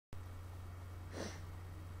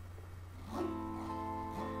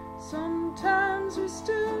Sometimes we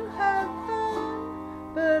still have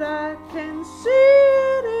fun, but I can see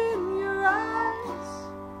it in your eyes.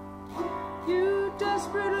 You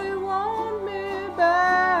desperately want me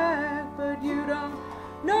back, but you don't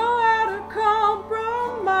know how to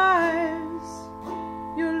compromise.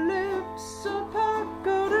 Your lips are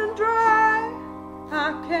puckered and dry.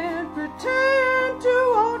 I can't pretend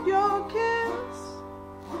to want your kiss,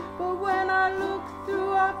 but when I look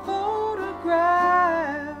through our photographs,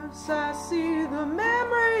 I see the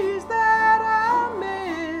memories that I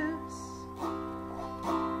miss.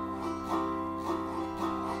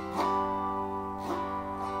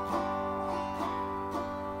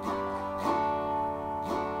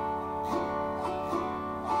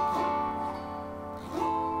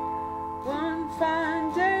 One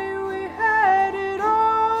fine day we had it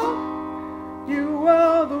all. You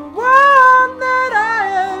were the one that I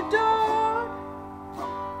adored.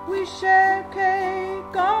 We shared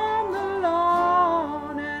cake on the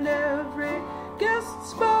lawn, and every guest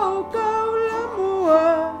spoke of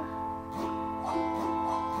l'amour.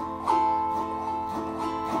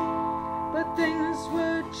 But things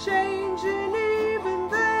were changing even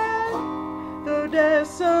then. The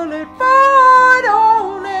desolate